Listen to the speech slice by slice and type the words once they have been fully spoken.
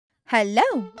Hello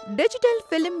digital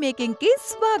film making కి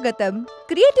స్వాగతం.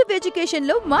 Creative education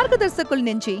లో మార్గదర్శకుల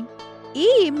నుంచి ఈ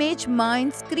image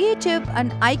minds creative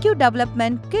and IQ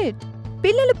development kit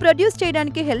పిల్లలు ప్రొడ్యూస్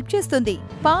చేయడానికి హెల్ప్ చేస్తుంది.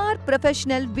 పార్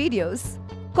ప్రొఫెషనల్ వీడియోస్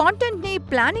కాంటెంట్ ని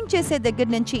ప్లానింగ్ చేసే దగ్గర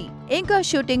నుంచి ఇంకా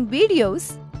షూటింగ్ వీడియోస్,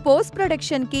 పోస్ట్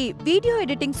ప్రొడక్షన్ కి వీడియో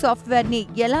ఎడిటింగ్ సాఫ్ట్వేర్ ని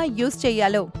ఎలా యూజ్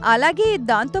చేయాలో, అలాగే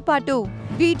దాంతో పాటు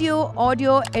వీడియో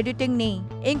ఆడియో ఎడిటింగ్ ని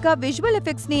ఇంకా విజువల్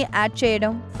ఎఫెక్ట్స్ ని యాడ్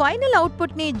చేయడం, ఫైనల్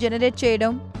అవుట్పుట్ ని జనరేట్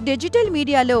చేయడం, డిజిటల్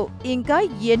మీడియాలో ఇంకా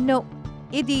ఎన్నో.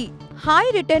 ఇది high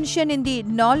retention in the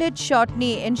knowledge shot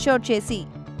ని ఎన్షోర్ చేసి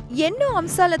ఎన్నో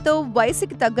అంశాలతో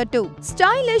వయసుకి తగ్గట్టు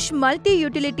stylish multi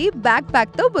utility back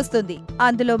pack తో వస్తుంది.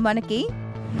 అందులో మనకి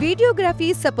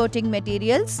videography supporting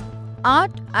materials,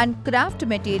 art and craft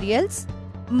materials,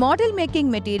 model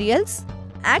making materials,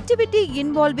 activity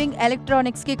involving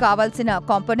electronics కి కావాల్సిన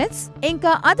కాంపోనెంట్స్,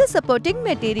 ఇంకా other supporting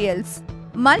materials,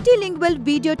 multilingual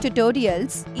video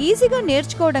tutorials, ఈజీగా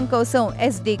నేర్చుకోవడం కోసం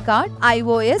SD card,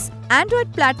 iOS,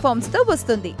 Android platforms తో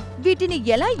వస్తుంది. వీటిని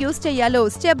ఎలా యూజ్ చేయాలో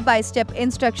స్టెప్ బై స్టెప్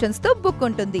ఇన్స్ట్రక్షన్స్ తో బుక్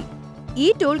ఉంటుంది. ఈ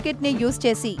టూల్ కిట్ ని యూజ్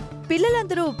చేసి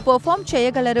పిల్లలందరూ పర్ఫార్మ్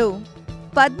చేయగలరు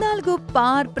 14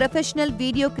 పార్ ప్రొఫెషనల్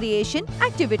వీడియో క్రియేషన్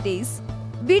యాక్టివిటీస్.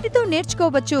 వీటితో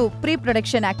నేర్చుకోవచ్చు ప్రీ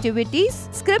ప్రొడక్షన్ యాక్టివిటీస్,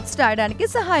 స్క్రిప్ట్స్ రాయడానికి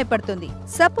సహాయపడుతుంది.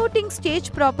 సపోర్టింగ్ స్టేజ్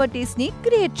ప్రాపర్టీస్ ని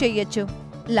క్రియేట్ చేయొచ్చు,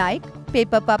 like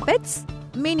paper puppets,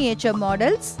 miniature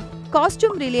models,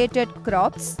 costume related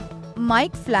crops,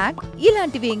 mic flag,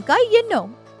 ఇలాంటివి ఇంకా ఎన్నో.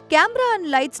 కెమెరా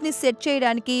అండ్ లైట్స్ ని సెట్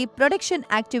చేయడానికి ప్రొడక్షన్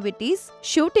యాక్టివిటీస్,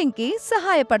 షూటింగ్ కి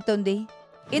సహాయపడుతుంది.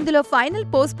 ఇందులో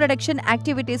ఫైనల్ పోస్ట్ ప్రొడక్షన్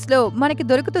యాక్టివిటీస్ లో మనకి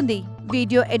దొరుకుతుంది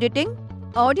video editing,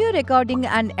 audio recording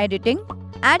and editing,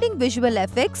 adding visual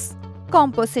effects,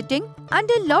 compositing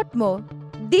and a lot more.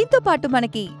 దీంతో పాటు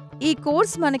మనకి ఈ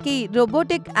కోర్స్ మనకి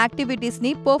రోబోటిక్ యాక్టివిటీస్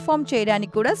ని పర్ఫార్మ్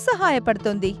చేయడానికి కూడా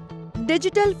సహాయపడుతుంది.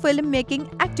 డిజిటల్ ఫిల్మ్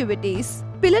మేకింగ్ యాక్టివిటీస్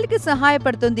పిల్లలకి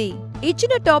సహాయపడుతుంది.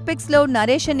 ఇచ్చిన టాపిక్స్ లో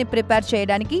నరేషన్ ని ప్రిపేర్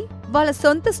చేయడానికి, వాళ్ళ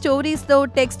సొంత స్టోరీస్ తో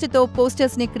టెక్స్ట్ తో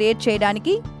పోస్టర్స్ ని క్రియేట్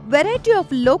చేయడానికి, వెరైటీ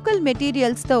ఆఫ్ లోకల్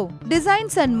మెటీరియల్స్ తో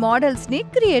డిజైన్స్ అండ్ మోడల్స్ ని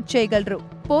క్రియేట్ చేయగలరు.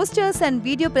 పోస్టర్స్ అండ్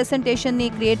వీడియో ప్రెజెంటేషన్ ని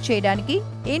క్రియేట్ చేయడానికి,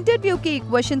 ఇంటర్వ్యూకి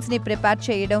క్వశ్చన్స్ ని ప్రిపేర్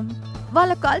చేయడం,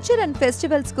 వాళ్ళ కల్చర్ అండ్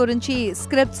ఫెస్టివల్స్ గురించి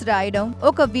స్క్రిప్ట్స్ రాయడం,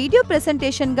 ఒక వీడియో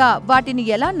ప్రెజెంటేషన్ గా వాటిని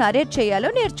ఎలా నరేట్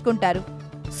చేయాలో నేర్చుకుంటారు.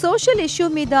 సోషల్ ఇష్యూ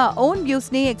మీద ఓన్ వ్యూస్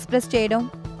ని ఎక్స్ప్రెస్ చేయడం,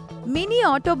 మినీ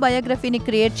ఆటోబయోగ్రఫీని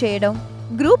క్రియేట్ చేయడం,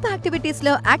 గ్రూప్ యాక్టివిటీస్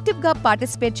లో యాక్టివ్ గా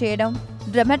పార్టిసిపేట్ చేయడం,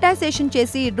 డ్రామటైజేషన్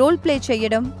చేసి రోల్ ప్లే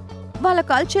చేయడం, వాళ్ళ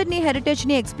కల్చర్ ని హెరిటేజ్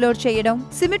ని ఎక్స్ప్లోర్ చేయడం,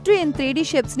 సిమెట్రీ అండ్ 3D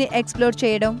షేప్స్ ని ఎక్స్ప్లోర్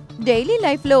చేయడం, డైలీ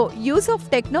లైఫ్ లో యూజ్ ఆఫ్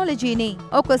టెక్నాలజీని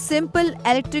ఒక సింపుల్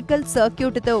ఎలక్ట్రికల్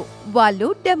సర్క్యూట్ తో వాళ్ళు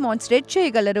డెమాన్స్ట్రేట్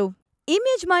చేయగలరు.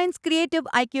 Image minds creative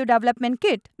IQ development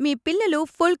kit మీ పిల్లలు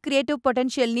ఫుల్ క్రియేటివ్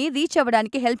పొటెన్షియల్ ని రీచ్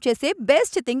అవ్వడానికి హెల్ప్ చేసే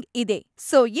బెస్ట్ థింగ్ ఇదే.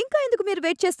 సో ఇంకా ఎందుకు మీరు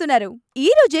వెయిట్ చేస్తున్నారు? ఈ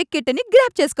రోజే కిట్ ని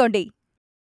గ్రాబ్ చేసుకోండి.